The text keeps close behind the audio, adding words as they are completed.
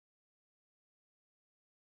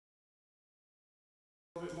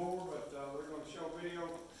more, but we're going to show a video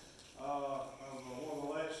of one of the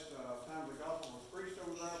last times the gospel was preached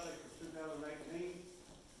over there. I think it was 2018,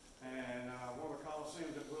 and one of the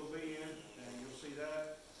coliseums that we'll be in, and you'll see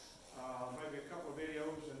that. Maybe a couple of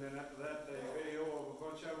videos, and then after that, a video of a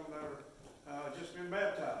bunch of them that are just been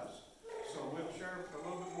baptized. So we'll share a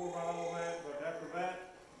little bit more about all that, but after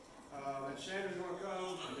that, then Shannon's going to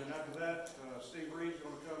come, and then after that, Steve Reed's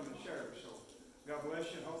going to come and share. So God bless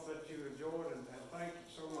you, and hope that you enjoyed, and thank you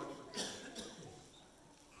so much for coming.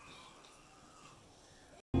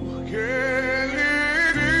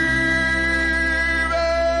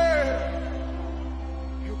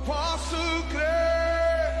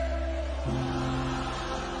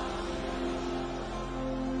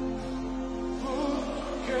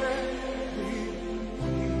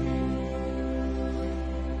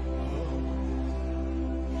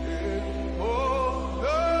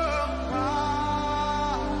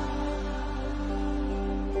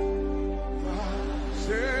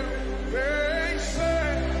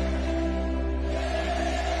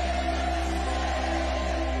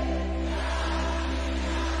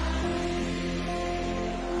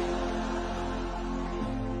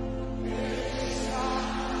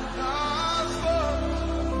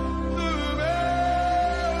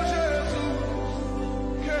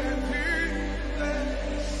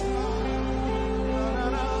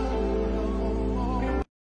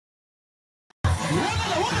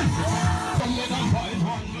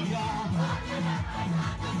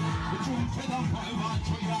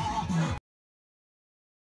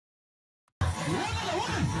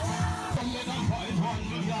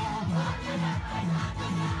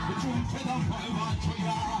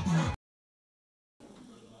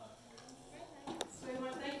 So we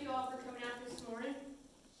want to thank you all for coming out this morning.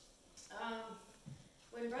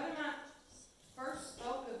 When Brother Mike first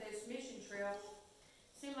spoke of this mission trip,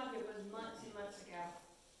 it seemed like it was months and months ago.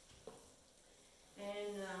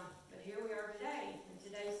 And but here we are today, and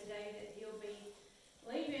today's the day that he'll be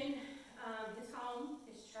leaving his home,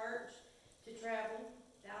 his church, to travel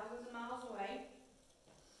thousands of miles away.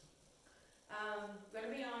 Going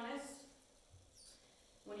to be honest,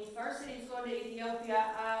 when he first said he was going to Ethiopia,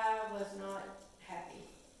 I was not happy.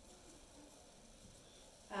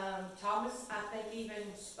 Thomas, I think,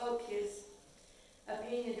 even spoke his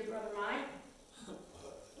opinion to Brother Mike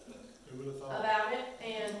about it,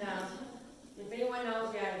 and if anyone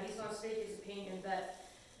knows, yeah, he's going to speak his opinion,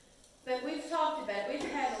 but we've talked about it.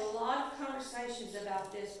 We've had a lot of conversations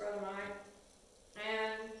about this, Brother Mike,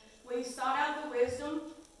 and we sought out the wisdom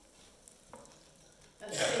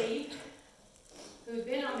of Steve, who'd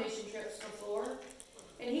been on mission trips before,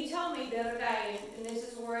 and he told me the other day, and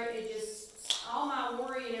this is where it just, all my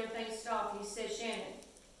worry and everything stopped. He said, Shannon,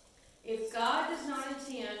 if God does not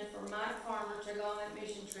intend for Mike Farmer to go on that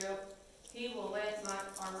mission trip, he will let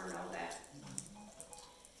Mike Farmer know that.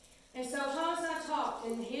 And so Thomas and I talked,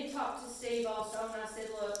 and he had talked to Steve also, and I said,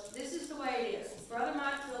 look, this is the way it is. Brother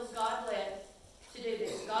Mike feels God led to do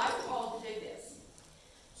this. God called to do this.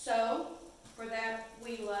 So, for that,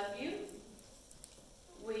 we love you.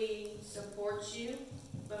 We support you,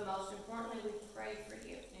 but most importantly, we pray for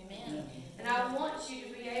you. Amen. And I want you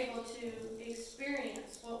to be able to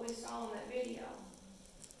experience what we saw in that video.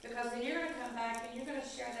 Because then you're going to come back and you're going to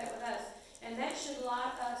share that with us. And that should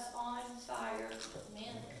light us on fire.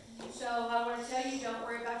 Amen. So I want to tell you, don't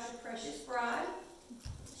worry about your precious bride.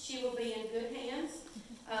 She will be in good hands.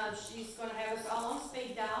 She's going to have us all on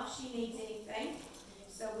speed dial if she needs anything.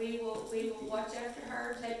 So we will watch after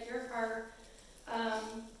her, take care of her.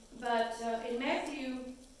 But in Matthew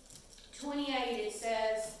 28 it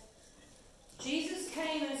says, Jesus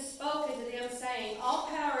came and spoke unto them, saying, all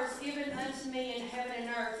power is given unto me in heaven and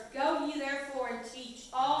earth. Go ye therefore and teach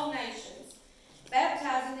all nations,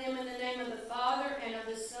 baptizing them in the name of the Father, and of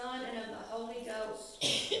the Son, and of the Holy Ghost,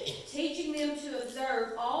 teaching them to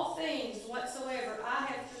observe all things whatsoever I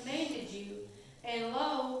have commanded you, and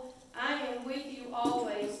lo, I am with you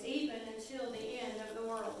always, even until the end of the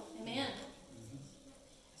world. Amen.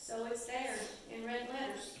 So it's there in red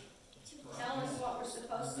letters, telling us what we're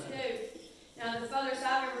supposed to do. Now, the furthest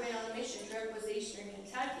I've ever been on a mission trip was Eastern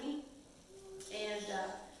Kentucky, and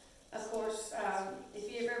of course,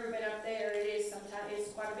 if you've ever been up there, it's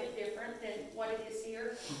quite a bit different than what it is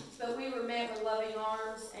here. But we were met with loving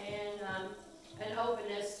arms and an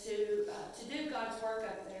openness to do God's work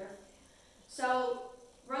up there. So,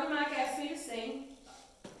 Brother Mike asked me to sing,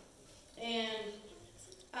 and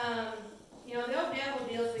you know, the old devil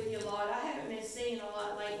deals with you a lot. I haven't been singing a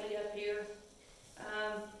lot lately up here,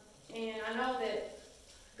 and I know that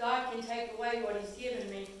God can take away what He's given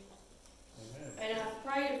me. Amen. And I've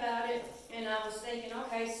prayed about it, and and I was thinking,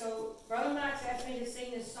 okay, so Brother Max asked me to sing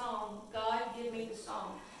this song, God Give Me the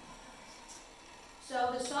Song. So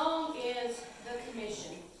the song is The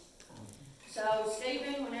Commission. So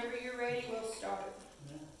Stephen, whenever you're ready, we'll start.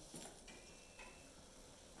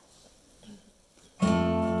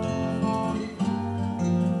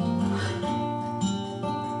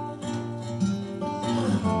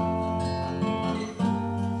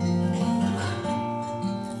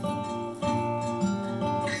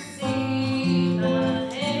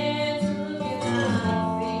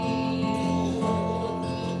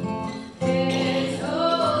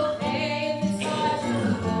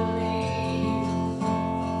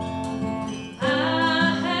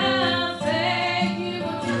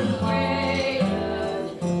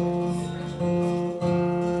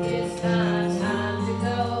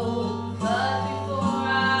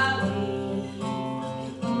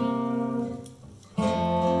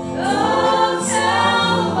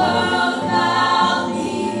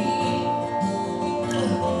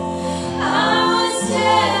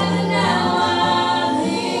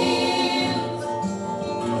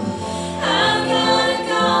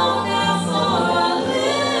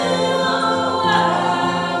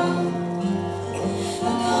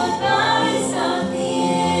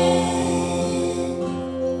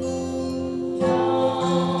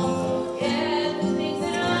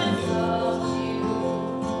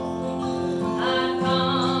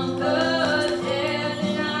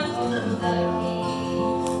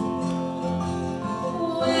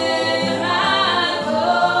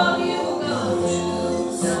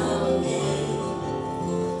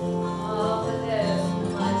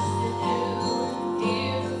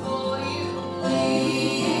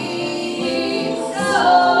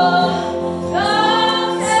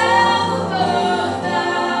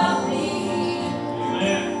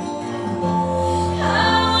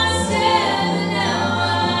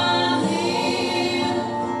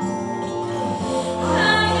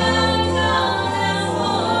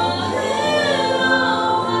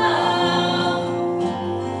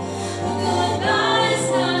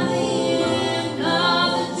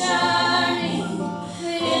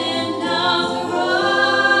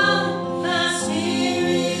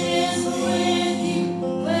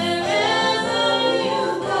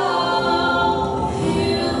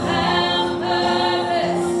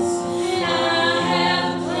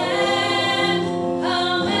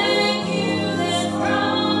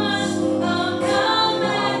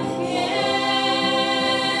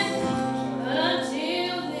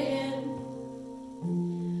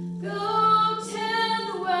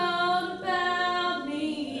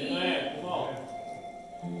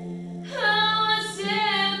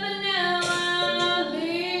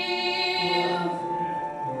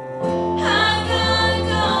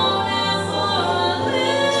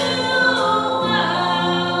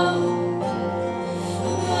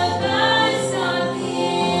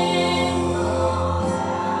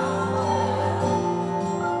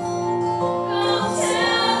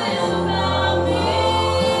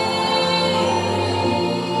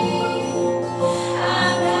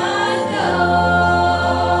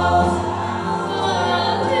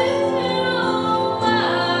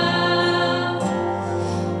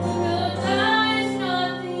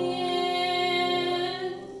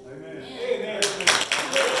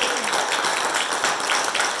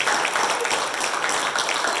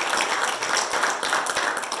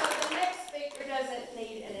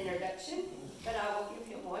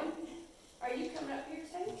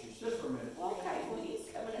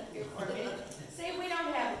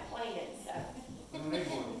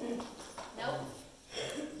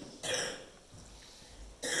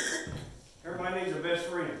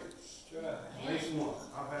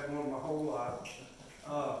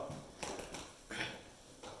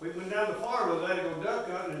 We went down to Florida the other day to go duck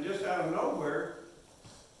hunting, and just out of nowhere,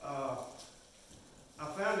 I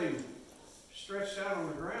found him stretched out on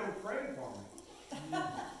the ground praying for me.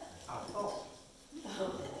 I thought.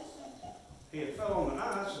 He had fell on the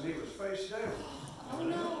ice and he was face down. Oh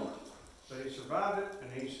no. But he survived it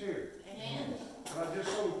and he's here. Amen. And I'm just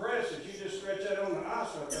so impressed that you just stretch out on the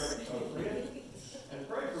ice out there, friend, and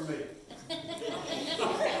pray for me.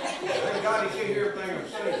 Thank God he can't hear everything I'm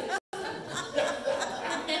saying.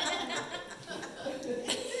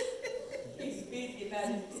 He's busy about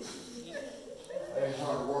it. Ain't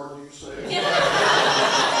not a word you say.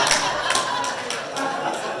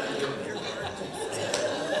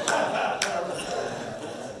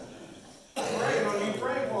 Praying on you,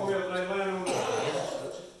 praying for me if they land on the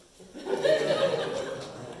ice.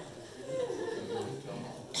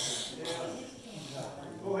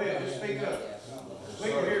 Go ahead, just speak up. We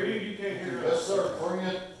can hear you, you can't hear Yes, us. sir, bring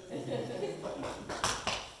it.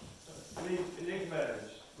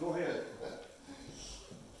 badge. Go ahead.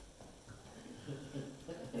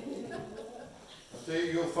 I tell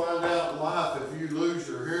you, you'll find out in life if you lose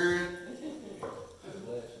your hearing, it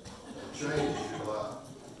changes your life.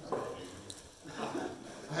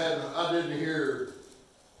 I didn't hear,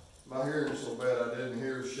 my hearing's so bad I didn't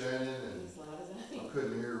hear Shannon and I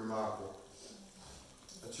couldn't hear Michael.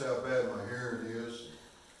 That's how bad my hearing is.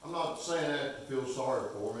 I'm not saying that to feel sorry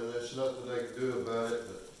for me. There's nothing they can do about it,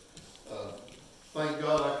 but thank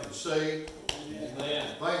God I can see.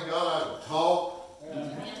 Amen. Thank God I can talk.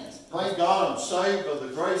 Amen. Thank God I'm saved by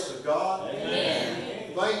the grace of God.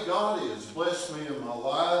 Amen. Thank God He has blessed me in my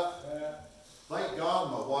life. Thank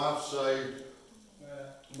God my wife's saved.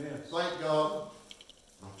 Thank God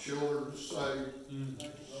my children are saved.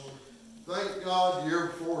 Thank God the year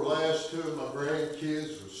before last, 2 of my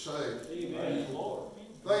grandkids were saved. Amen.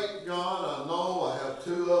 Thank God I know I have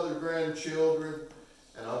 2 other grandchildren,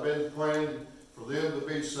 and I've been praying for them to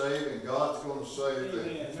be saved, and God's going to save them.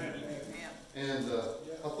 And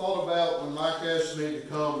I thought about when Mike asked me to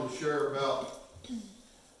come and share about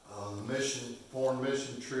foreign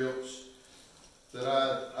mission trips that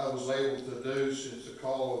I was able to do since the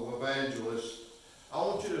call of evangelist. I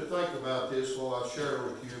want you to think about this while I share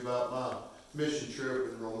with you about my mission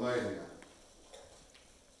trip in Romania.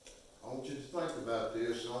 I want you to think about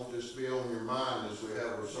this. I want this to be on your mind as we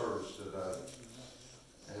have our service today.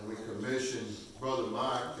 And we commissioned Brother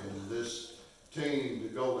Mike and this team to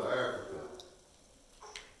go to Africa.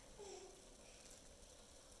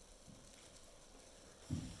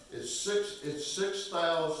 It's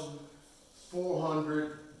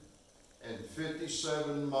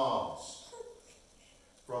 6,457 miles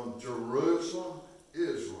from Jerusalem,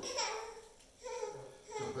 Israel,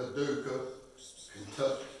 to Paducah,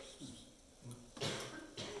 Kentucky.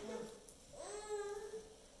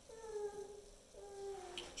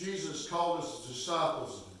 Jesus called his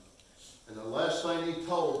disciples, and the last thing he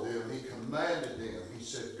told them, he commanded them, he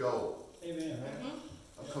said, go. Amen.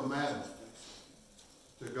 A commandment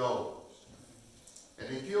to go. And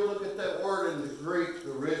if you look at that word in the Greek,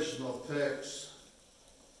 the original text,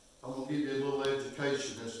 I'm going to give you a little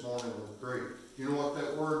education this morning with Greek. You know what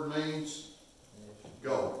that word means?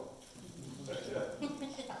 Go.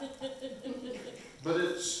 But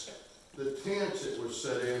it's the tense it was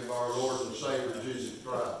said in by our Lord and Savior Jesus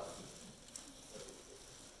Christ.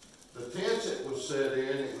 The tense it was said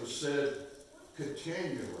in, it was said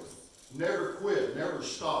continually. Never quit, never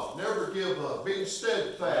stop, never give up, being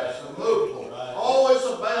steadfast, immovable, always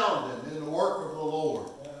abounding in the work of the Lord.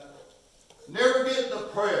 Never get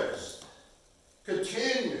depressed.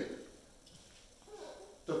 Continue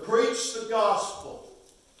to preach the gospel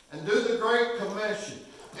and do the Great Commission.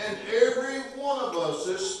 And every one of us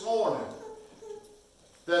this morning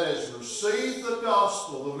that has received the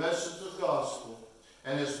gospel, the message of the gospel,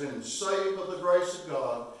 and has been saved by the grace of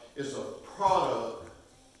God is a product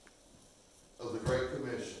of the Great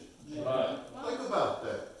Commission. Right. Think about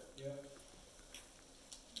that.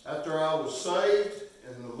 After I was saved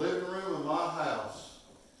in the living room of my house,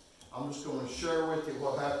 I'm just going to share with you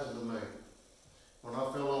what happened to me. When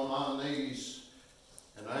I fell on my knees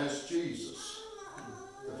and asked Jesus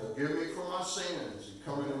to forgive me for my sins and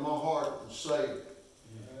come into my heart and save me.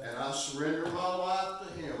 And I surrendered my life to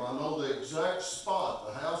Him. I know the exact spot.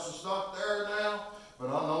 The house is not there now, but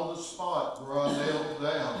I know the spot where I nailed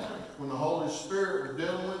down when the Holy Spirit was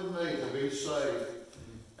dealing with me to be saved.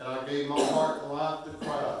 And I gave my heart and life to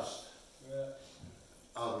Christ.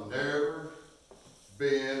 I've never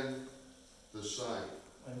been the same.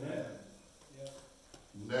 Amen.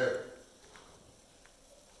 Never.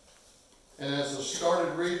 And as I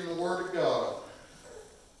started reading the Word of God,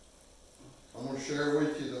 I'm going to share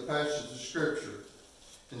with you the passage of Scripture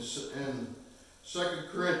in 2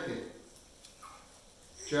 Corinthians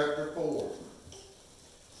chapter 4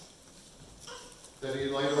 that He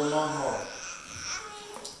laid on my heart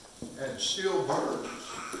and still burns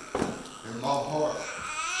in my heart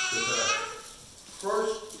today.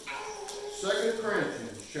 First, 2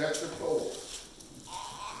 Corinthians chapter 4,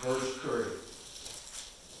 verse 3.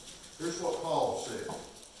 Here's what Paul said.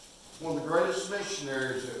 One of the greatest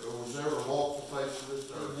missionaries that was ever walked the face of this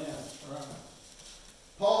earth. Amen. Right.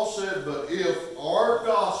 Paul said, but if our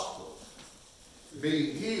gospel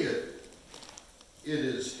be hid, it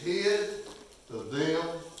is hid to them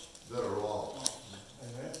that are lost.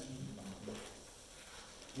 Amen.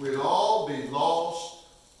 We'd all be lost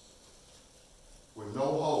with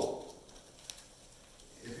no hope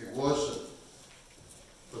if it wasn't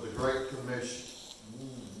for the Great Commission.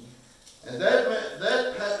 And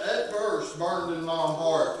that verse burned in my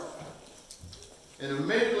heart. And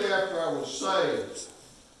immediately after I was saved,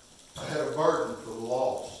 I had a burden for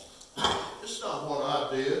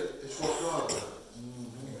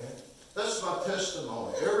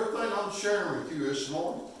testimony. Everything I'm sharing with you this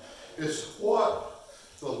morning is what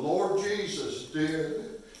the Lord Jesus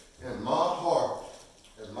did in my heart,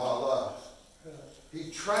 in my life. He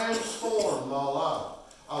transformed my life.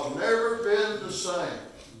 I've never been the same.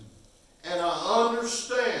 And I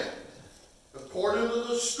understand, according to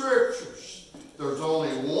the Scriptures, there's only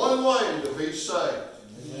one way to be saved.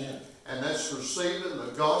 Amen. And that's receiving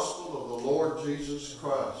the gospel of the Lord Jesus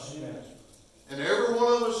Christ. Amen. And every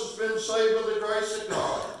one of us has been saved by the grace of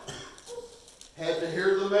God. Had to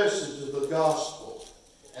hear the message of the gospel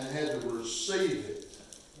and had to receive it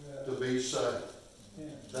to be saved.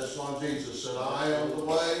 That's why Jesus said, I am the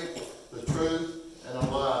way, the truth, and the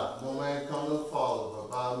life. No man come to the Father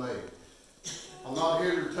but by me. I'm not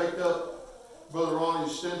here to take up Brother Ronnie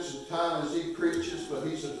Stinson's time as he preaches, but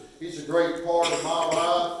he's a great part of my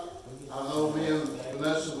life. I know me and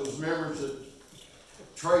Vanessa was members at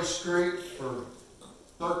Trace Creek for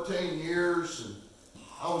 13 years, and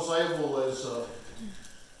I was able as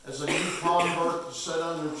a new convert to sit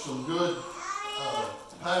under some good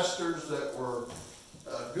pastors that were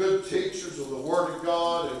good teachers of the Word of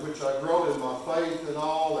God, in which I grew in my faith and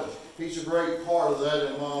all, and he's a great part of that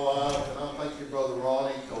in my life, and I thank you, Brother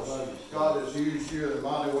Ronnie, because God has used you in a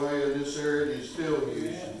mighty way in this area, and He's still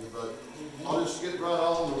using you. But I'll just get right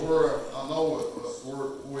on to where I know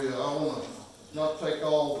I want to not take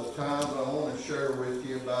all the time, but I want to share with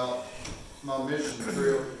you about my mission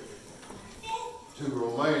trip to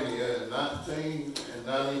Romania in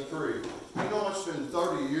 1993. You know, it's been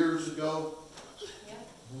 30 years ago.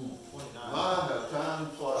 My, how time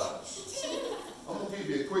flies. I'm going to give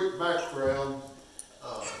you a quick background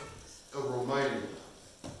of Romania.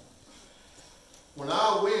 When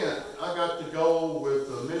I went, I got to go with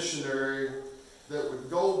a missionary that would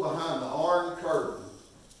go behind the Iron Curtain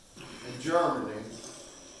in Germany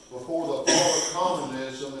before the fall of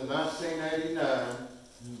communism in 1989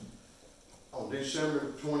 on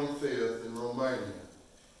December 25th in Romania.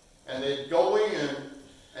 And they'd go in,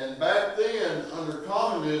 and back then, under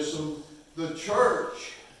communism, the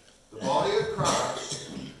church, the body of Christ,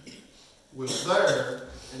 was there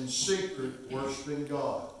in secret worshiping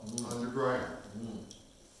God underground.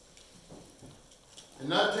 In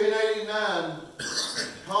 1989,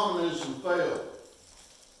 communism failed.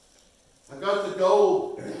 I got to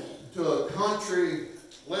go to a country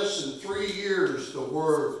less than 3 years to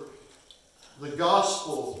where the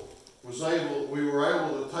gospel we were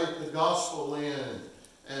able to take the gospel in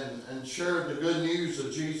and share the good news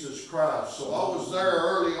of Jesus Christ. So I was there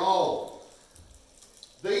early on.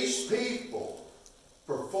 These people,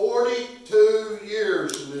 for 42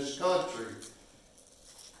 years in this country,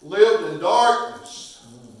 lived in darkness.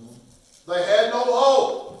 They had no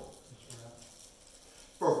hope.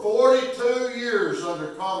 For 42 years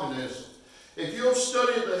under communism. If you'll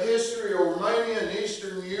study the history of Romania and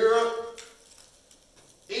Eastern Europe,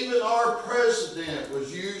 even our president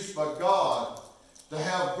was used by God to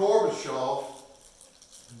have Gorbachev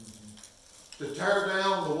to tear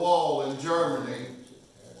down the wall in Germany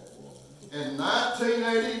in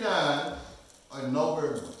 1989 in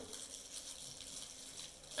November.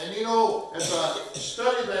 And you know, as I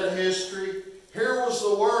studied that history, here was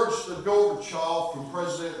the words to Gorbachev from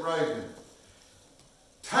President Reagan.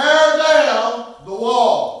 Tear down the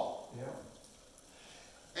wall.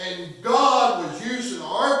 Yeah. And God was using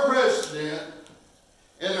our president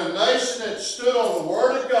in a nation that stood on the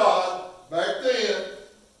Word of God back then,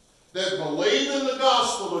 that believed in the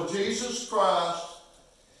gospel of Jesus Christ,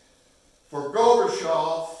 for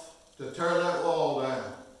Gorbachev to tear that wall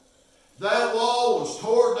down. That wall was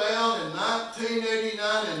torn down in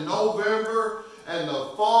 1989 in November, and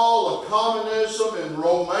the fall of communism in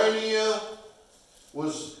Romania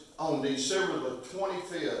was on December the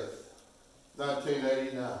 25th,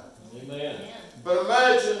 1989. Amen. But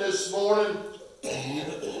imagine this morning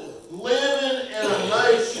living in a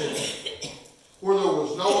nation where there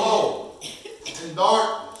was no hope, in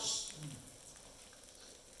darkness.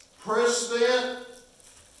 President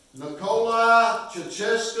Nikolai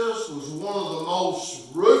Ceausescu was one of the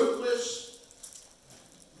most ruthless,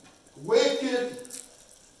 wicked,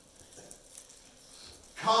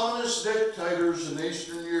 communist dictators in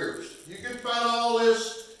Eastern Europe. You can find all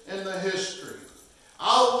this in the history.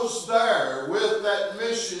 I was there with that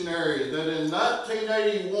missionary that in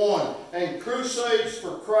 1981 and Crusades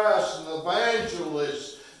for Christ and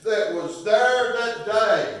evangelist that was there that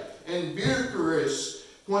day in Bucharest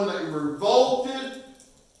when they revolted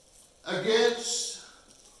against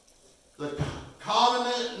the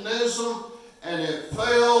communism and it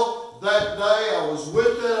fell that day. I was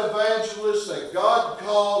with that evangelist that God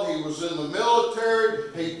called. He was in the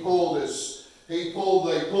military. He pulled his They pulled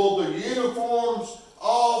their uniforms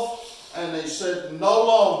off, and they said no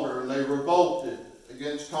longer, and they revolted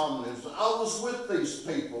against communism. I was with these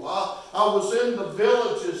people. I was in the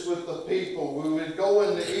villages with the people. We would go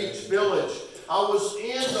into each village. I was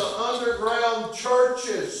in the underground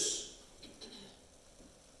churches.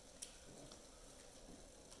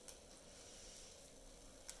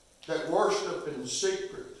 That worship in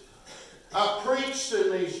secret. I preached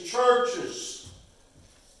in these churches.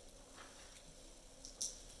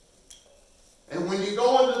 And when you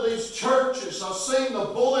go into these churches, I've seen the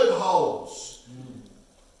bullet holes.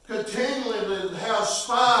 Continually they have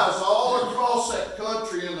spies all across that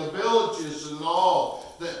country in the villages and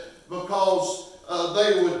all, that because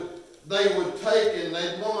they would take and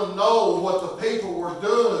they'd want to know what the people were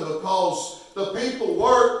doing, because the people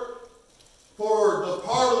worked for the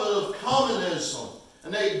Parliament of Communism,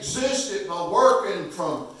 and they existed by working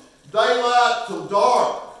from daylight till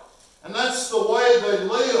dark, and that's the way they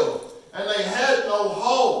lived, and they had no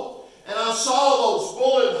hope. And I saw those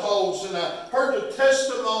bullet holes, and I heard the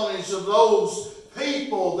testimonies of those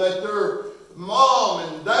people that their mom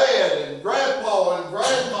and dad and grandpa and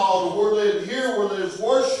grandma where they'd hear where they was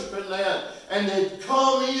worshiping that, and they'd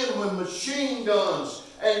come in with machine guns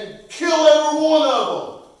and kill every one of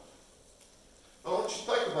them. I want you to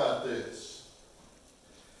think about this.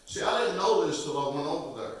 See, I didn't know this till I went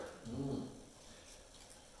over there.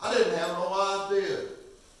 I didn't have no idea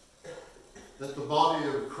that the body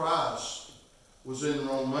of Christ was in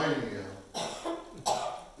Romania,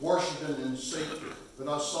 worshiping in secret. But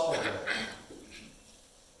I saw that.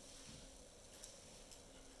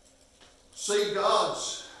 See,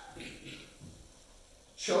 God's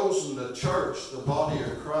chosen the church, the body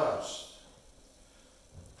of Christ,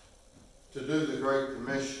 to do the Great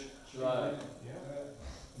Commission. That's right.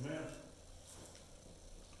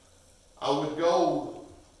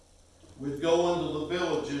 We'd go into the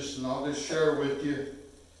villages, and I'll just share with you,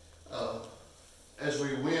 as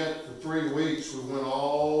we went for 3 weeks, we went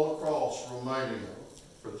all across Romania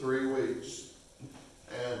for 3 weeks.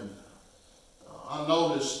 And I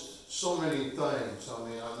noticed so many things. I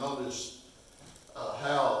mean, I noticed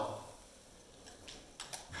how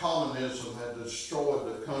communism had destroyed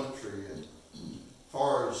the country, and as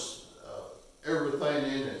far as everything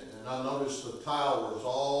in it. And I noticed the towers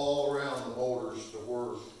all around the borders to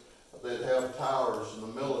where they'd have towers in the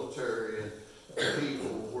military and people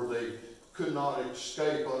where they could not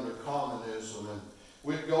escape under communism. And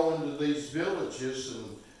we'd go into these villages,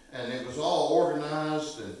 and it was all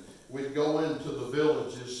organized, and we'd go into the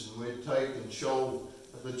villages and we'd take and show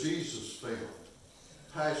the Jesus film,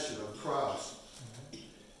 Passion of Christ.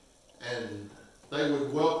 And they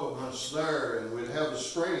would welcome us there, and we'd have a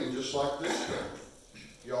screen just like this thing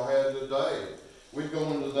y'all had today. We'd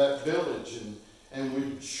go into that village, and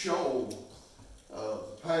we'd show the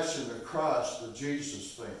Passion of Christ, the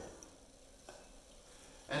Jesus film.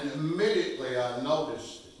 And immediately I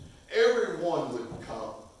noticed everyone would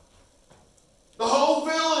come. The whole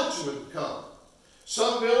village would come.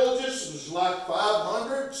 Some villages was like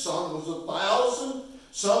 500, some was 1,000,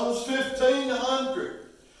 some was 1,500.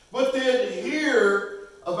 But they'd hear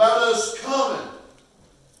about us coming.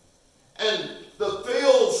 And the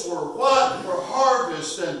fields were white for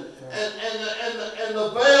harvest, and the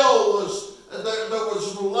veil was, there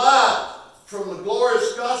was light from the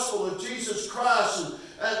glorious gospel of Jesus Christ,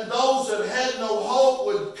 and those that had no hope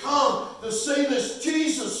would come to see this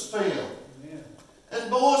Jesus film. Amen. And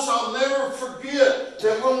boys, I'll never forget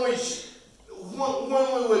that when we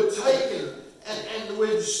would take it and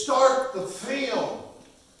we'd start the film,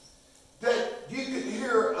 that you could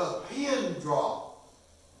hear a pin drop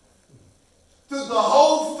through the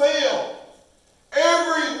whole film.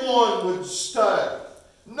 Everyone would stay.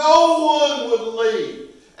 No one would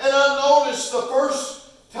leave. And I noticed the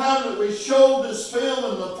first time that we showed this film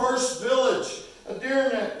in the first village,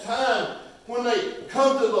 during that time, when they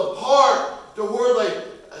come to the part to where they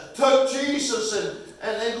took Jesus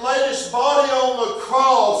and they laid his body on the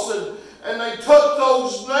cross, and they took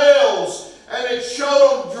those nails, and it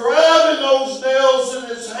showed him driving those nails in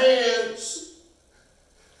his hands.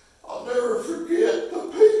 I'll never forget the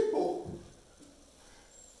people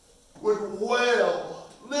would wail,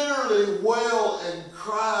 literally wail and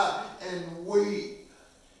cry and weep.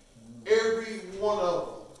 Every one of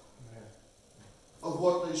them of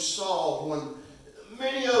what they saw, when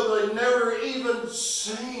many of them had never even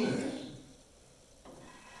seen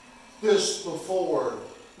this before.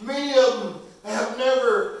 Many of them have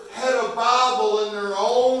never had a Bible in their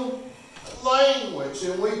own language,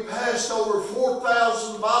 and we passed over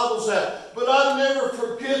 4,000 Bibles out. But I never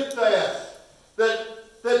forget that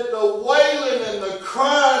the wailing and the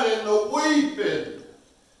crying and the weeping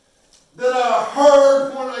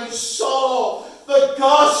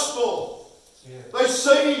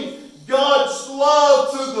seen God's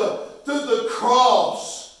love through the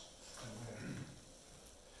cross.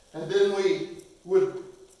 And then we would,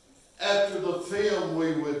 after the film,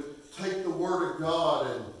 we would take the Word of God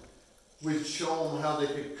and we'd show them how they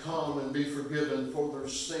could come and be forgiven for their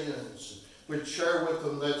sins. We'd share with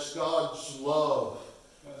them that's God's love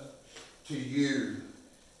to you.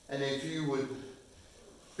 And if you would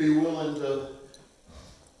be willing to,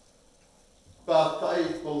 by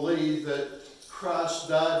faith, believe that Christ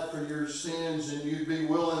died for your sins, and you'd be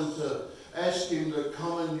willing to ask Him to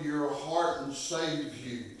come into your heart and save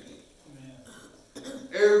you,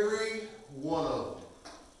 every one of them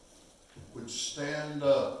would stand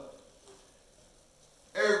up.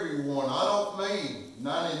 Every one. I don't mean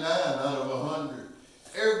 99 out of 100.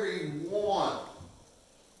 Every one.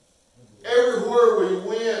 Everywhere we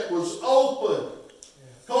went was open.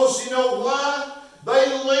 Because you know why?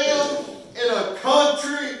 They lived in a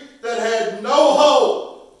country that had no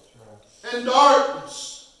hope and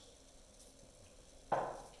darkness.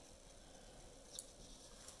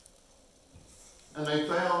 And they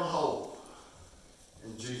found hope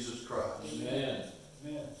in Jesus Christ. Amen.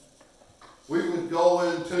 Amen. We would go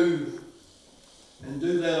into and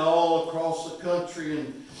do that all across the country,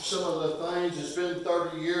 and some of the things, it's been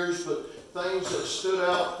 30 years, but things that stood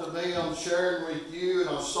out to me I'm sharing with you, and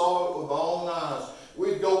I saw it with my own eyes.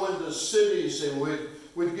 We'd go into cities and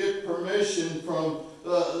we'd get permission from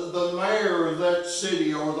the mayor of that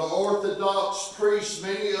city or the Orthodox priests.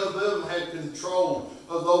 Many of them had control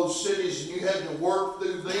of those cities, and you had to work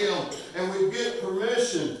through them. And we'd get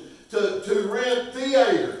permission to rent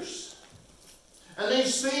theaters. And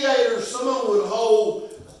these theaters, some of them would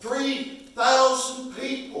hold 3,000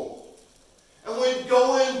 people. And we'd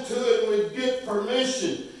go into it and we'd get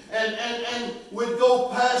permission. And we'd go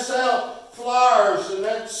pass out flyers in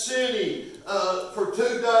that city for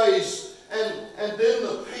 2 days. And then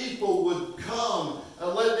the people would come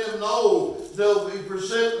and let them know they'll be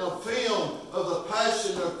presenting a film of the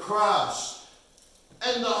Passion of Christ.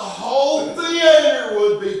 And the whole theater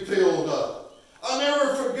would be filled up. I'll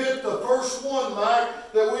never forget the first one,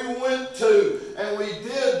 Mike, that we went to, and we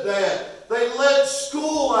did that. They let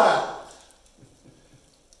school out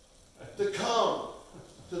to come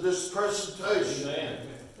to this presentation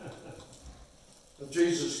of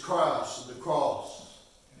Jesus Christ and the cross.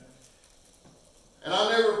 And I'll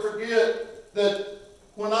never forget that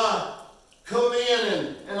when I come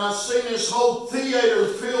in and I seen this whole theater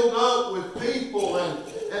filled up with people,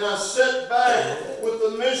 and I sat back with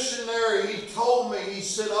the missionary. He told me, he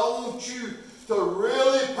said, I want you to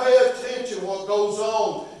really pay attention what goes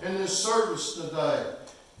on in this service today.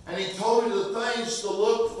 And he told me the things to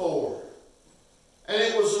look for. And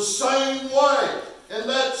it was the same way in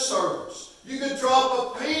that service. You could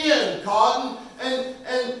drop a pin, Cotton,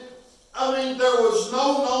 and I mean, there was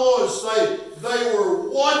no noise. They were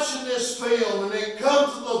watching this film, and it come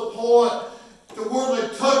to the point to where they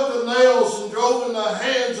took the nails and drove in the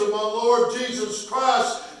hands of my Lord Jesus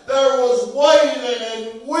Christ. There was wailing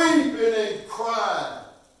and weeping and crying.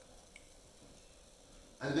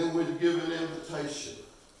 And then we'd give an invitation.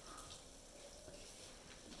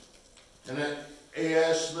 And he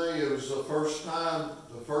asked me, it was the first time,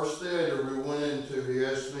 the first theater we went into, he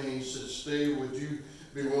asked me, he said, Steve, would you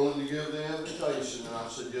be willing to give the invitation? And I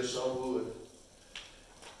said, yes, I would.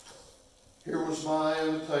 Here was my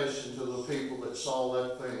invitation to the people that saw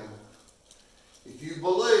that film. If you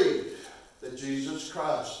believe that Jesus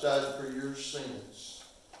Christ died for your sins,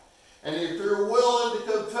 and if you're willing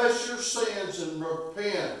to confess your sins and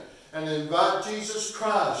repent and invite Jesus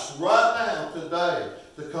Christ right now, today,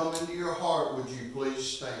 to come into your heart, would you please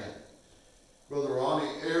stand? Brother Ronnie,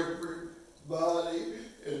 everybody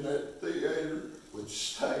in that theater would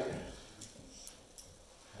stand.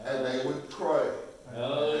 And they would pray.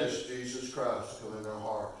 And ask Jesus Christ to come in their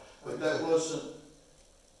heart. But that wasn't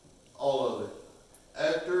all of it.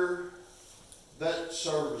 After that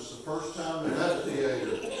service, the first time in that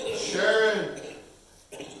theater, sharing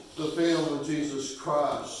the film of Jesus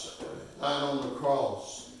Christ dying on the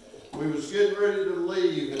cross, we was getting ready to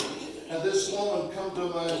leave, and this woman come to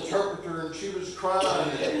my interpreter, and she was crying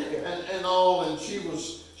and all, and she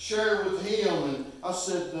was sharing with him, and I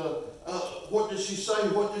said, what did she say?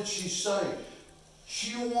 What did she say?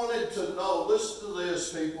 She wanted to know, listen to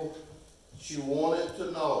this, people. She wanted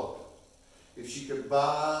to know if she could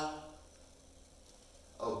buy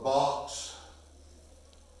a box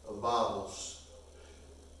of Bibles.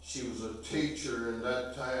 She was a teacher in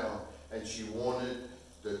that town, and she wanted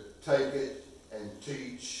to take it and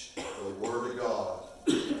teach the Word of God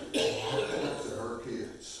to her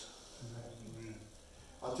kids.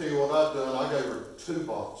 I'll tell you what I've done. I gave her 2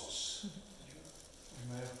 boxes.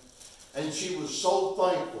 And she was so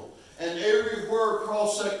thankful. And everywhere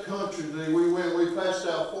across that country that we went, we passed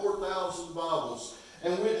out 4,000 Bibles.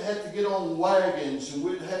 And we'd have to get on wagons, and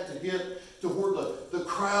we'd have to get to where the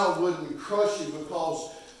crowd wouldn't crush you, because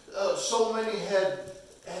so many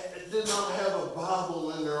did not have a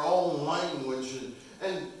Bible in their own language.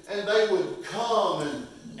 And they would come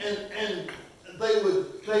and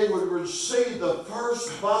they would receive the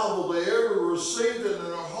first Bible they ever received in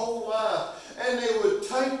their whole life. And they would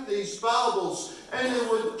take these Bibles and they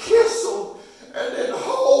would kiss them and then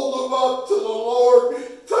hold them up to the Lord,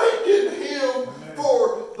 thanking Him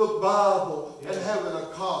for the Bible and having a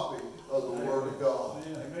copy of the Word of God.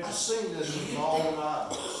 I've seen this with my own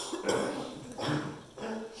eyes.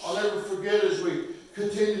 I'll never forget, as we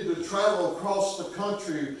continued to travel across the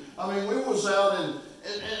country, I mean, we was out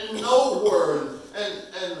in nowhere,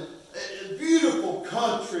 and a beautiful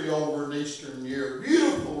country over in Eastern Europe.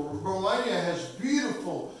 Beautiful. Romania has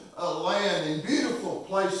beautiful land and beautiful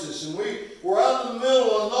places. And we were out in the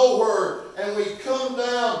middle of nowhere, and we come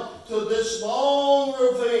down to this long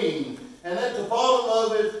ravine, and at the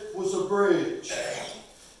bottom of it was a bridge.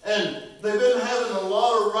 And they've been having a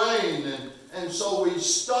lot of rain, and so we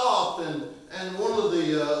stopped, and one of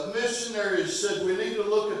the missionaries said, we need to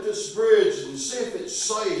look at this bridge and see if it's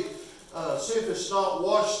safe, see if it's not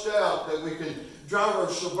washed out, that we can drive our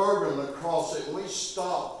Suburban across it. And we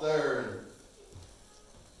stopped there, and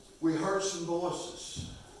we heard some voices.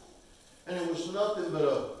 And it was nothing but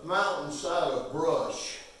a mountainside of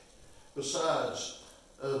brush besides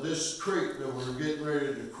this creek that we were getting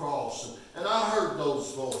ready to cross. And I heard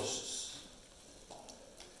those voices.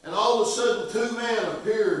 And all of a sudden, two men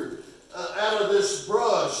appeared out of this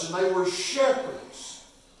brush, and they were shepherds.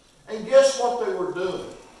 And guess what they were doing?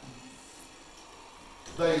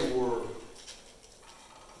 They were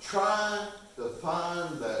trying to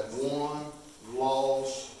find that one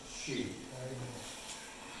lost sheep.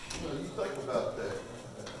 Now, you think about that.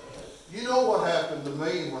 You know what happened to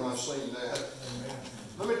me when I seen that?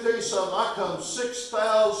 Let me tell you something. I come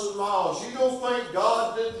 6,000 miles. You don't think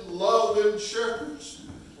God didn't love them shepherds?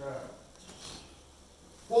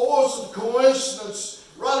 What was the coincidence?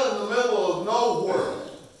 Right in the middle of nowhere,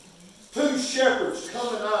 two shepherds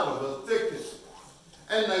coming out of a thicket,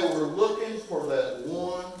 and they were looking for that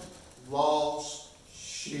one lost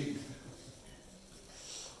sheep.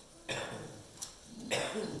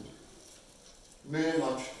 Me and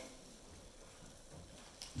my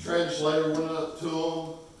translator went up to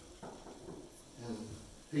them, and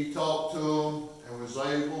he talked to them and was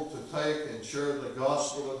able to take and share the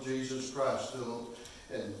gospel of Jesus Christ to them.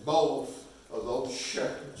 And both of those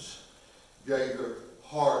shepherds gave their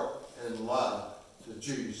heart and life to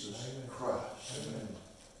Jesus Christ.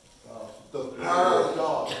 The power of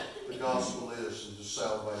God, the gospel is into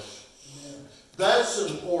salvation. That's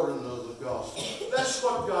important of the gospel. That's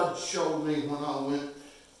what God showed me when I went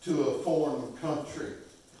to a foreign country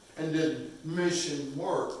and did mission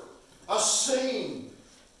work. I seen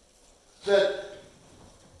that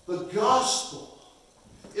the gospel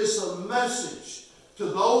is a message to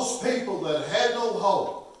those people that had no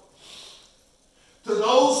hope, to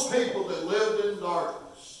those people that lived in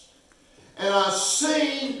darkness. And I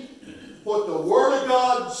seen what the Word of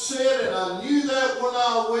God said, and I knew that when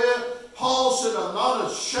I went. Paul said, I'm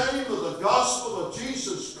not ashamed of the gospel of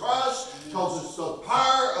Jesus Christ, because it's the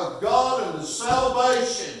power of God and the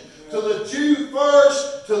salvation to the Jew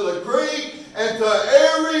first, to the Greek, and to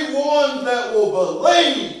everyone that will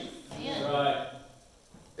believe. Right.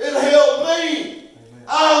 It helped me.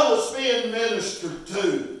 I was being ministered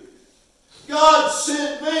to. God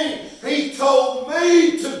sent me. He told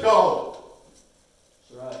me to go.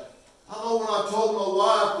 That's right. I know when I told my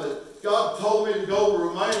wife that God told me to go to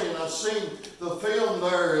Romania, and I seen the film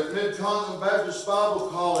there at Mid-Continent Baptist Bible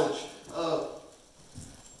College.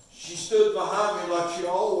 She stood behind me like she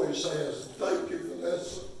always has. Thank you,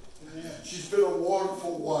 Vanessa. She's been a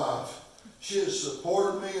wonderful wife. She has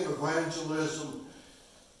supported me in evangelism.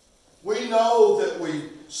 We know that we've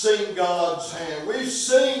seen God's hand. We've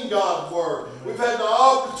seen God work. We've had the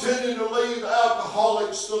opportunity to lead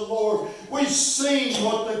alcoholics to the Lord. We've seen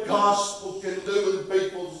what the gospel can do in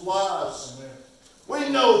people's lives. Amen. We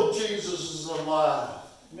know Jesus is alive.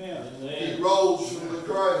 Amen. He rose from the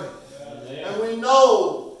grave. Amen. And we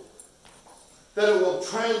know that it will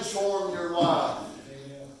transform your life.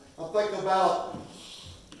 Amen. I think about,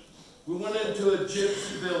 we went into a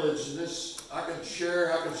gypsy village, and this I could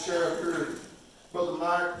share up here, Brother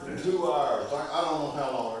Mike, for 2 hours. I don't know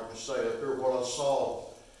how long I can stay up here, what I saw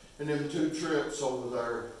in them 2 trips over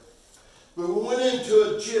there. But we went into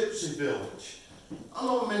a gypsy village. I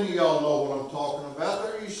know many of y'all know what I'm talking about.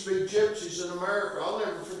 There used to be gypsies in America. I'll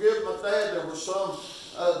never forget my dad. There was some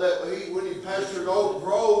when he pastored Oak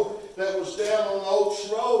Road, that was down on Oaks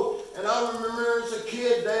Road. And I remember as a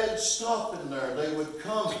kid, Dad stopping there. They would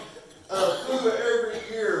come through every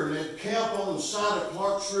year and they'd camp on the side of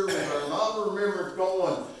Clark's River. And I remember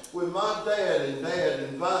going with my dad and Dad,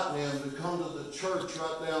 inviting them to come to the church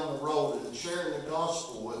right down the road and sharing the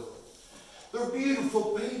gospel with them. They're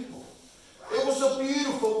beautiful people. It was a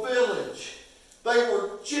beautiful village. They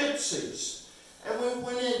were gypsies. And we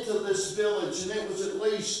went into this village, and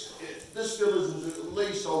this village was at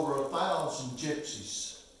least over 1,000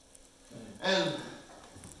 gypsies. And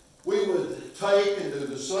we would take and do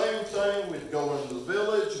the same thing. We'd go into the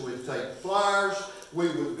village, we'd take flyers. We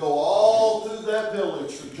would go all through that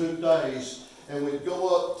village for 2 days, and we'd go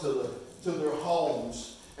up to their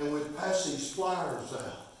homes, and we'd pass these flyers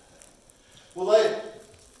out. Well,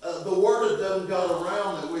 the word had done got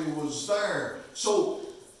around that we was there. So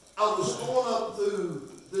I was going up through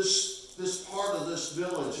this part of this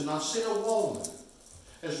village, and I seen a woman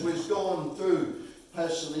as we was going through,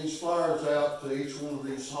 passing these flyers out to each one of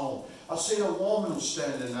these homes. I seen a woman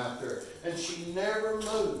standing out there, and she never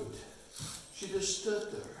moved. She just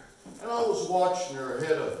stood there. And I was watching her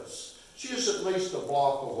ahead of us. She was at least a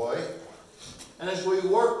block away. And as we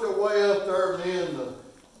worked our way up there, me and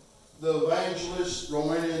the evangelist,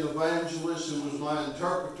 Romanian evangelist, who was my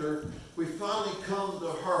interpreter, we finally come to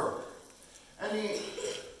her. And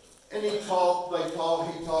he talked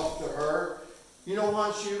to her. You know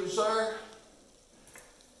why she was there?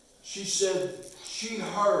 She said she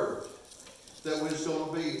heard that we was going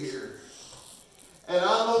to be here. And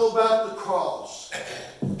I know about the cross.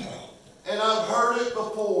 And I've heard it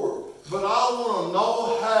before. But I want to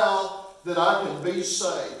know how that I can be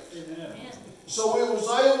saved. Amen. So we was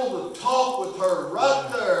able to talk with her right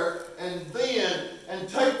there and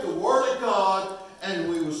take the Word of God, and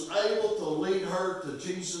we was able to lead her to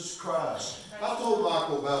Jesus Christ. I told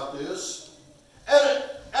Michael about this. And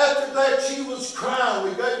after that, she was crying.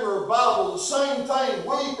 We gave her a Bible, the same thing,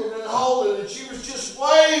 weeping and holding, and she was just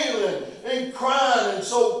wailing and crying and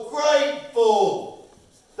so grateful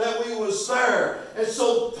that we was there, and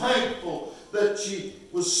so thankful that she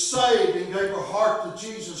was saved and gave her heart to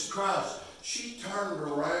Jesus Christ. She turned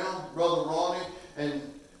around, Brother Ronnie, and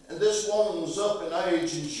this woman was up in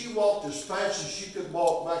age, and she walked as fast as she could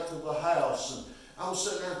walk back to the house. And I was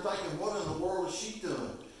sitting there thinking, what in the world is she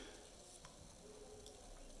doing?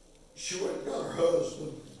 She went and got her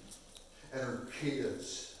husband and her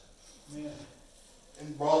kids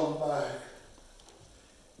and brought them back.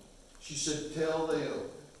 She said, tell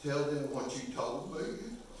them what you told me.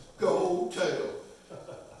 Go tell.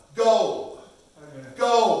 Go.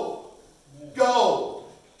 Go. Go.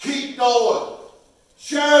 Keep going.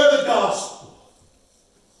 Share the gospel.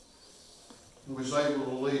 And was able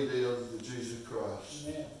to lead them to Jesus Christ.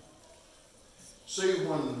 Amen. See,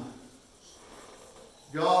 when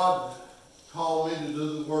God called me to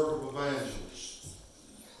do the work of evangelist,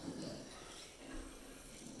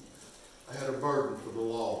 I had a burden for the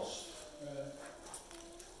lost.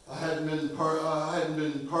 I hadn't been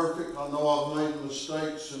perfect. I know I've made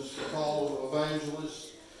mistakes since the call of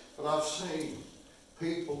evangelist, but I've seen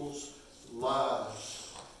people's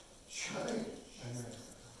lives change.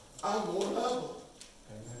 I'm one of them.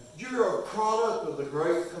 You're a product of the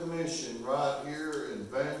Great Commission right here in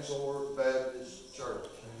Vanzora Baptist Church.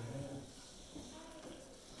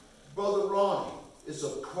 Brother Ronnie is a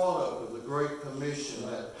product of the Great Commission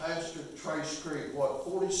that pastored Trace Creek,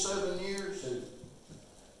 47 years?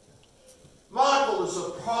 Michael is a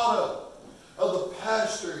product of the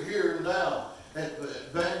pastor here now at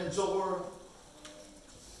Vanzora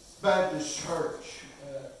Baptist Church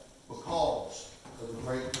because of the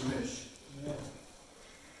Great Commission.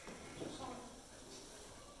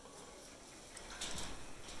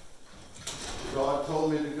 God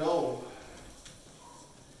told me to go.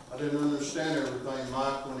 I didn't understand everything,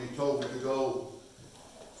 Mike, when he told me to go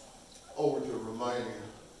over to Romania.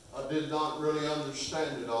 I did not really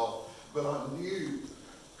understand it all, but I knew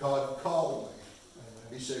God called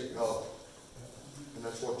me. He said, go. And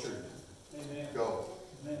that's what you're doing. Amen. Go.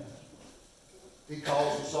 Amen. He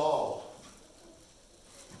calls us all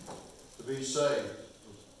to be saved.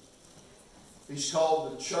 He's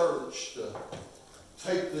called the church to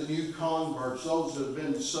take the new converts, those that have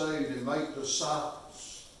been saved, and make disciples.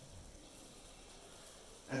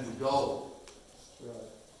 And to go. Right.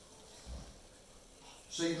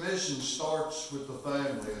 See, mission starts with the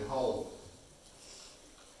family and home.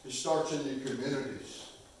 It starts in the communities.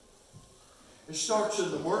 It starts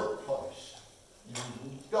in the workplace.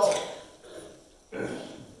 Go.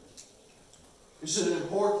 Is it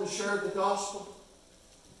important to share the gospel?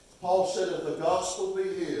 Paul said if the gospel be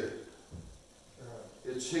hid,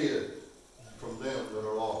 it's hid from them that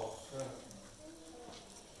are lost.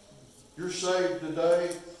 You're saved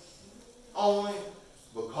today only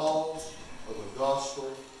because of the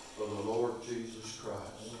gospel of the Lord Jesus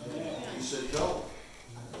Christ. He said, go.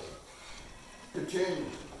 Continue.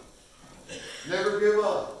 Never give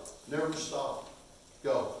up. Never stop.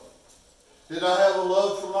 Go. Did I have a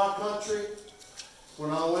love for my country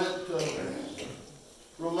when I went to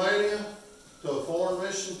Romania, to a foreign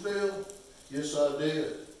mission field? Yes, I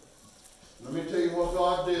did. Let me tell you what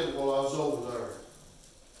God did while I was over there.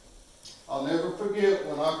 I'll never forget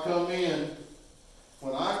when I come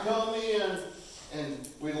in and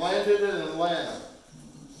we landed in Atlanta.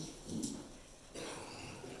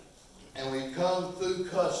 And we come through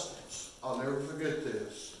customs. I'll never forget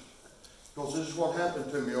this. Because this is what happened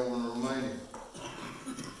to me over in Romania.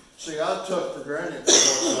 See, I took for granted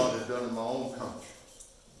what God had done in my own country.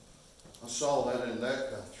 I saw that in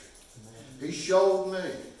that country. He showed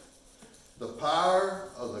me the power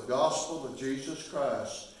of the gospel of Jesus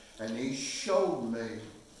Christ. And he showed me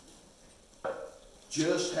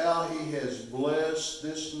just how he has blessed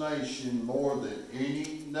this nation more than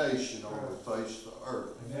any nation on the face of the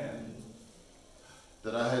earth. Amen.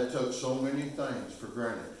 That I had took so many things for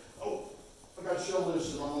granted. Oh, I got to show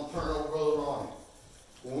this, and I'm going to turn it over to Brother Ronnie.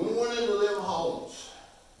 When we went into them homes,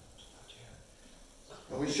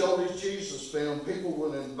 and we showed these Jesus film, people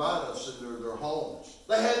would invite us into their homes.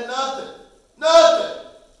 They had nothing. Nothing.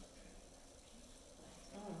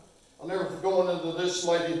 I'll never forget going into this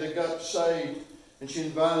lady that got saved, and she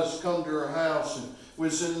invited us to come to her house, and we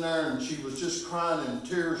was in there, and she was just crying in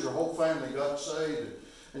tears. Her whole family got saved,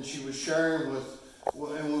 and she was sharing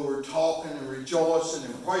and we were talking and rejoicing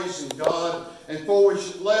and praising God. And before we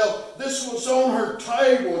left, this was on her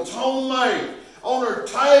table. It's homemade on her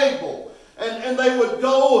table. And they would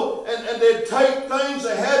go and they'd take things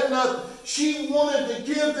they had nothing. She wanted to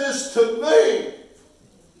give this to me.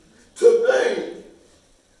 To me.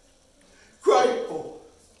 Grateful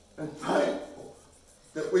and thankful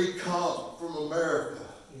that we come from America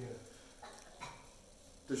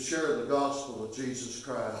to share the gospel of Jesus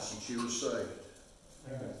Christ, and she was saved.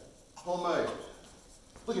 Amen. Homemade.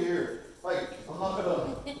 Look at here. Wait, I'm not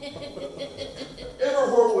going to.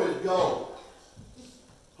 Everywhere we'd go,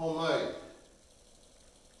 homemade.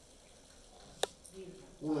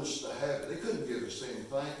 Want us to have it. They couldn't give us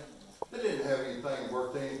anything. They didn't have anything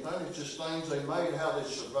worth anything. It's just things they made, how they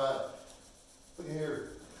survived. Look at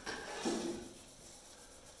here.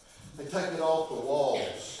 They take it off the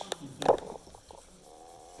walls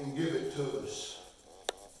and give it to us.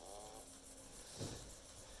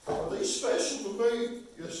 Are these special to me?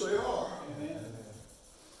 Yes, they are. Amen.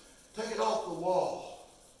 Take it off the wall.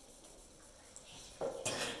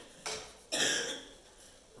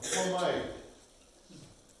 Homemade.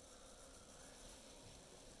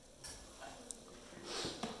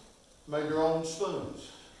 Made their own spoons.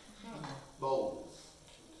 Bowls.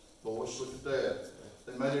 Boys, look at that.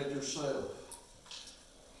 They made it themselves.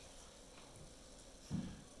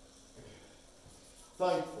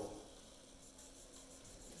 Thankful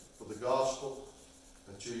for the gospel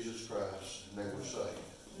of Jesus Christ, and they were saved.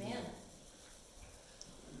 Amen.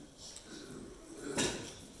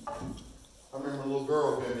 I remember a little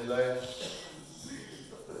girl gave me that.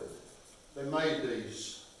 They made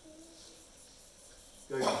these.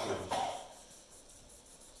 Gave it to us.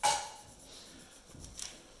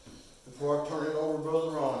 Before I turn it over to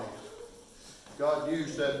Brother Ronnie, God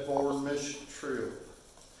used that foreign mission trip.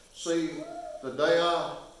 See, the day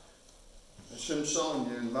I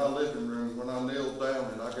Simsonia in my living room, when I knelt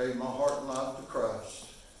down and I gave my heart and life to Christ,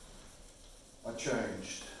 I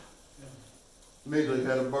changed. Immediately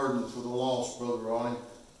had a burden for the lost, Brother Ronnie.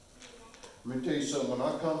 Let me tell you something. When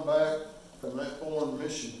I come back from that foreign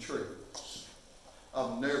mission trip,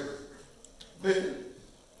 I've never been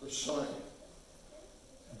the same.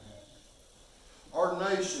 Our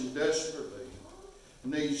nation desperately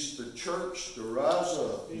needs the church to rise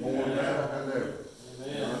up more now than ever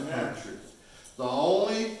in our country. The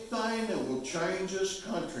only thing that will change this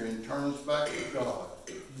country and turn us back to God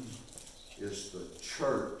is the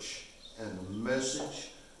church and the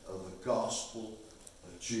message of the gospel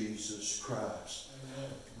of Jesus Christ.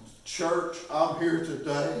 Amen. Church, I'm here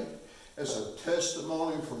today as a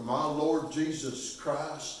testimony from my Lord Jesus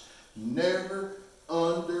Christ. Never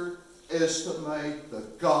underestimate the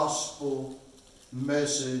gospel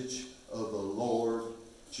message of the Lord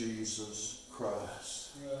Jesus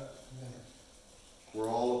Christ. Right. We're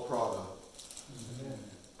all a product. Amen.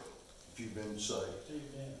 If you've been saved.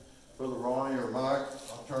 Amen. Brother Ronnie or Mike,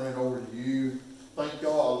 I'll turn it over to you. Thank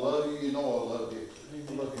y'all. I love you. You know I love you.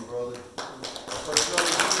 I love you, brother.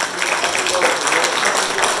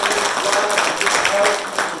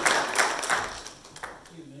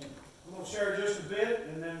 I'm gonna share just a bit,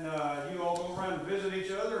 and then you all go around and visit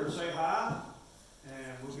each other and say hi,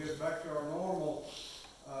 and we'll get back to our normal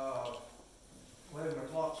 11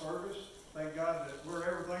 o'clock service. Thank God that we're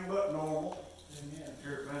everything but normal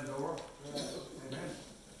here at Vanzora. Amen.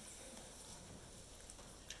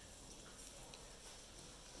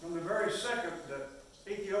 From the very second that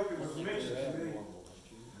Ethiopia was mentioned to me,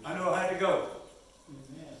 I knew I had to go.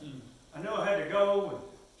 I knew I had to go,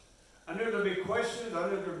 and I knew there'd be questions, I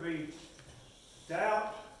knew there'd be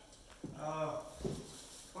doubt.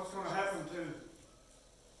 What's going to happen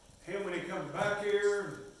to him when he comes back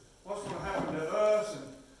here? What's going to happen to us? And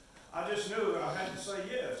I just knew I had to say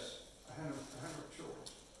yes. I had a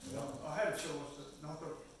choice. I had a choice,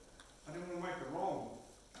 I didn't want to make the wrong one.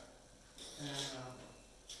 And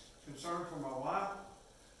concern for my wife,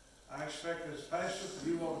 I expect as pastor for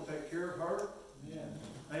you all to take care of her. Yeah.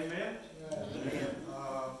 Amen. Yeah.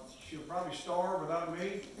 She'll probably starve without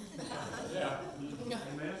me. Yeah.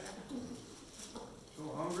 Amen. So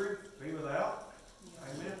hungry, be without.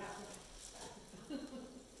 Amen.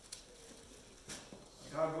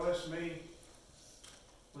 God bless me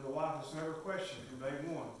with a wife that's never questioned from day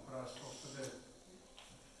one what I was supposed to do.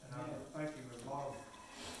 And I thank you with a lot of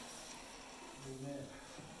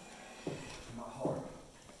in my heart.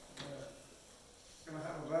 I'm going to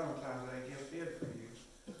have a Valentine's Day gift hid for you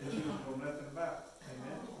that you don't know nothing about.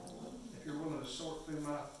 Amen. If you're willing to sort through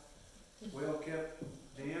my well-kept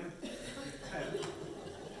den, amen.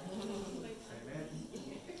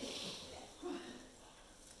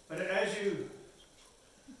 But as you,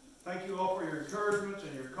 thank you all for your encouragements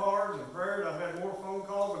and your cards and prayers. I've had more phone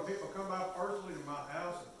calls and people come by personally to my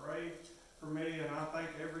house and pray for me, and I thank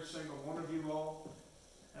every single one of you all.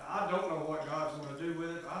 Now, I don't know what God's going to do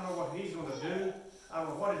with it. I know what He's going to do. I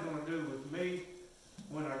don't know what He's going to do with me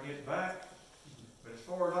when I get back. But as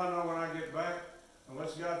far as I know when I get back,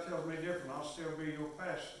 unless God tells me different, I'll still be your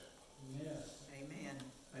pastor. Yes. Amen.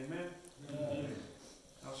 Amen? Yeah.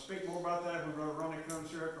 I'll speak more about that when Brother Ronnie comes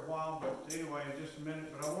here after a while, but anyway, in just a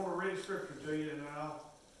minute. But I want to read Scripture to you, and then I'll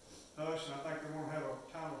hush, and I think we're going to have a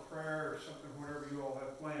time of prayer or something, whatever you all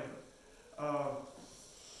have planned.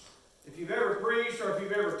 If you've ever preached or if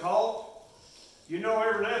you've ever taught, you know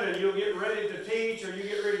every now and then you'll get ready to teach or you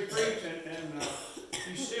get ready to preach, and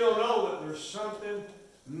you still know that there's something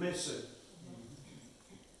missing.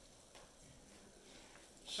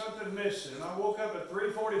 Something missing. And I woke up at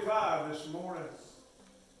 3:45 this morning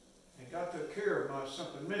and got took care of my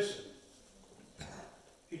something missing.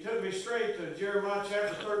 He took me straight to Jeremiah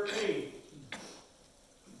chapter 13.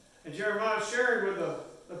 And Jeremiah shared with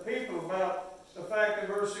the people about the fact in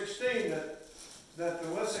verse 16 that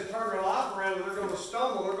unless they turn their life around, they're going to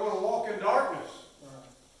stumble, they're going to walk in darkness.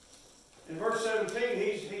 In verse 17,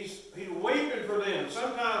 he's weeping for them.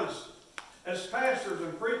 Sometimes, as pastors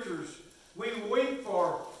and preachers, we weep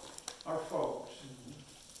for our folks.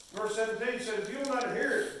 Verse 17 says, if you will not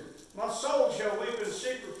hear it, my soul shall weep in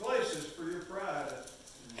secret places for your pride.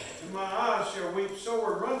 And my eyes shall weep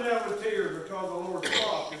sore, run down with tears, because the Lord's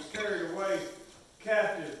flock is carried away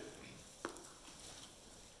captive.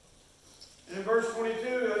 And in verse 22,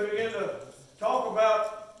 they begin to talk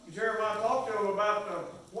about, Jeremiah talked to them about,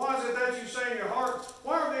 why is it that you say in your heart,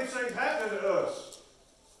 why are these things happening to us?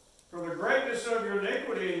 For the greatness of your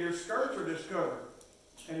iniquity and your skirts are discovered,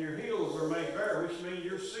 and your heels are made bare, which means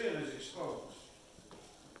your sin is exposed.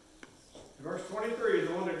 And verse 23 is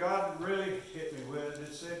the one that God really hit me with.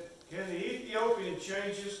 It said, can the Ethiopian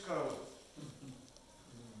change his color?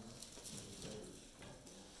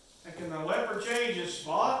 And can the leper change his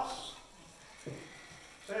spots?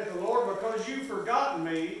 Saith the Lord, because you've forgotten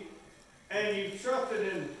me, and you've trusted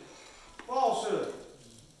in falsehood.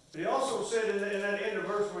 But he also said in that end of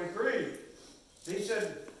verse 23, he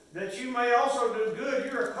said, that you may also do good.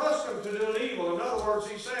 You're accustomed to doing evil. In other words,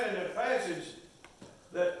 he's saying in that passage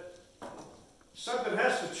that something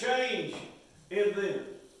has to change in them.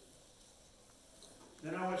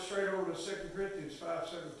 Then I went straight over to 2 Corinthians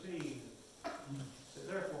 5:17.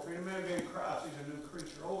 Therefore, if any man be in Christ, he's a new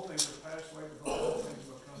creature. Old things are passed away, because all things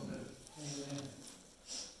will come new. Amen.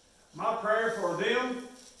 My prayer for them,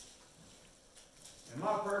 and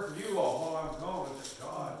my prayer for you all while I'm gone, is that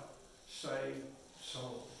God save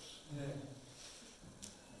souls. Amen.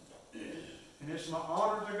 And it's my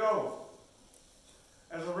honor to go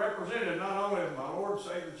as a representative not only of my Lord and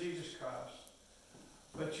Savior Jesus Christ,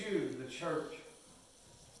 but you, the church,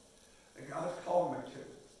 that God has called me to.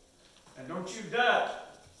 And don't you doubt.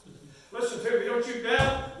 Listen to me. Don't you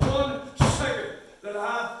doubt 1 second that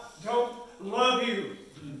I don't love you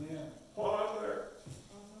Amen. while I'm there.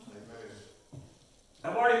 Amen.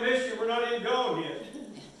 I've already missed you. We're not even gone yet.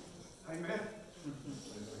 Amen.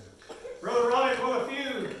 Brother Ronnie's one of the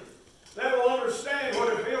few that will understand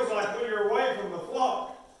what it feels like when you're away from the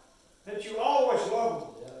flock, that you always love them.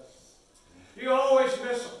 Yep. You always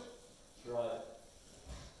miss them. That's right.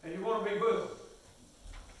 And you want to be with them.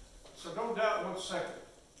 So don't doubt 1 second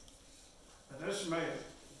that this man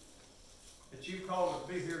that you called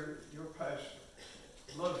to be here, your pastor,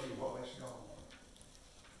 loves you while he's gone.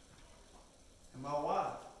 And my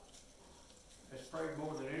wife has prayed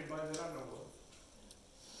more than anybody that I know of.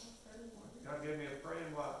 God gave me a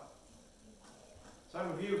praying wife. Some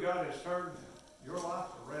of you, God has turned your life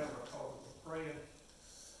around because of the praying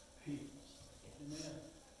people. Amen.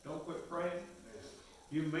 Don't quit praying.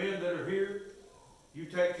 You men that are here, you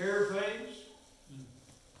take care of things.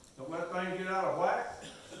 Don't let things get out of whack.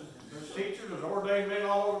 There's teachers, there's ordained men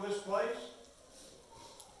all over this place.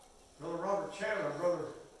 Brother Robert Chandler, Brother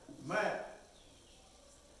Matt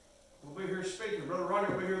will be here speaking. Brother Ronnie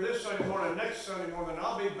will be here this Sunday morning, next Sunday morning.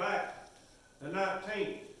 I'll be back the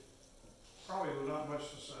 19th. Probably with not much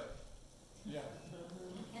to say. Yeah.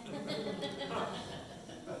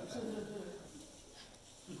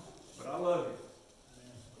 But I love you.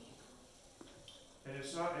 And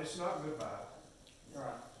it's not goodbye.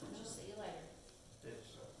 Right. We'll see you later.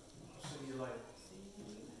 It's I'll see you later.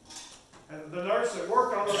 And the nurse that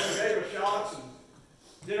worked on us and gave us shots and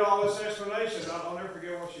did all this explanation, I'll never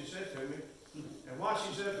forget what she said to me. And why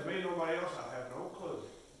she said it to me, nobody else, I have no clue.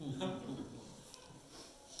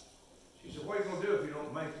 She said, what are you going to do if you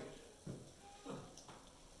don't make it?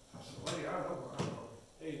 I said, lady, I know where I'm going.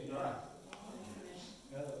 Amen.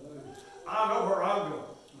 Hallelujah. I know where I'm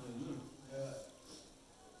going. Yeah.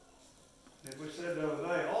 As we said the other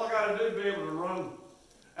day, all I got to do is be able to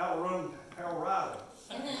outrun Hal Riley.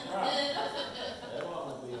 That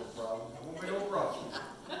won't be a problem. It won't be no problem.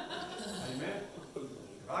 Amen.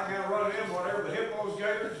 If I can outrun him, whatever the hippos,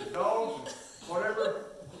 gators, dogs, whatever,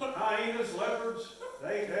 hyenas, leopards,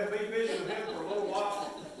 they'll be busy with him for a little while,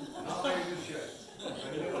 and I'll be in good shape.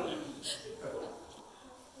 Amen.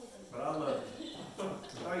 But I love you.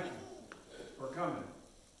 Thank you for coming.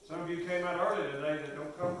 Some of you came out early today that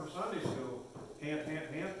don't come for Sunday school. Hint, hint,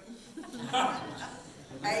 hint.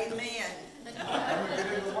 Amen. I'm going to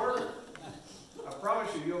get in the Word. I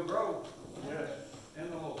promise you, you'll grow. Yes. In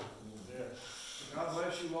the Lord. Yes. So God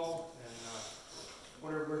bless you all, and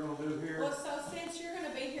whatever we're going to do here. Well, so since you're going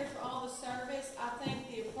to be here for all the service, I think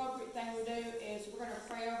the appropriate thing we do is we're going to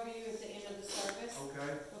pray over you at the end of the service.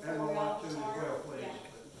 Okay. Before And my we all wife too as depart. well, please. Yeah.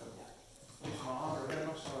 But, it's my honor to have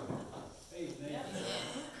my son. Amen.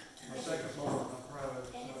 My second born. I'm proud of his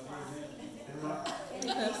son. Isn't I?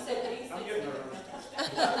 I'm getting there.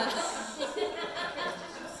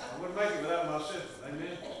 I wouldn't make it without my sister.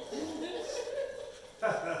 Amen.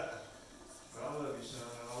 But I love you, son,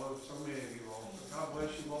 and I love so many of you all. So God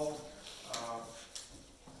bless you all.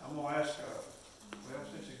 I'm going to ask, well,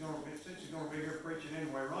 since he's going to be here preaching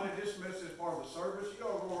anyway, Ronnie, dismiss this part of the service. You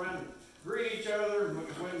all go around and greet each other, and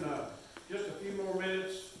when just a few more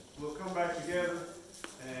minutes, we'll come back together,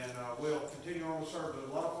 and we'll continue on the service.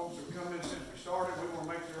 A lot of folks have come in since we started. We want to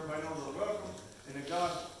make sure everybody knows they're welcome, and that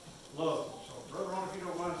God loves them. So, Brother Ron, if you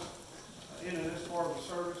don't mind ending this part of the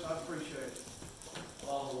service, I'd appreciate it.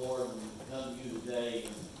 Father, Lord, we come to you today,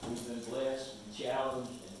 and we've been blessed and challenged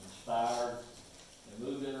and inspired and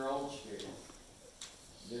moved in our own spirit.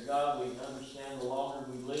 Dear God, we understand the longer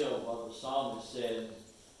we live what the psalmist said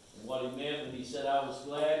and what he meant when he said, I was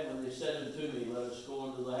glad when they said unto me, let us go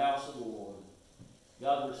into the house of the Lord.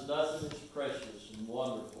 God, there's nothing that's precious and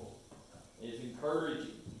wonderful. It's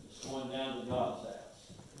encouraging. It's going down to God's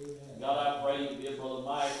house. God, I pray you give Brother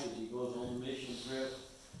Mike as he goes on the mission trip.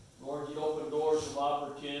 Lord, you open doors of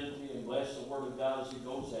opportunity and bless the word of God as he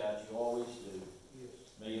goes out. You always do.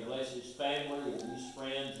 May you bless his family and his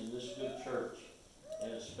friends and this good church in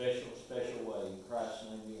a special, special way. In Christ's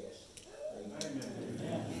name we ask. Amen.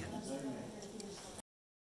 Amen. Amen.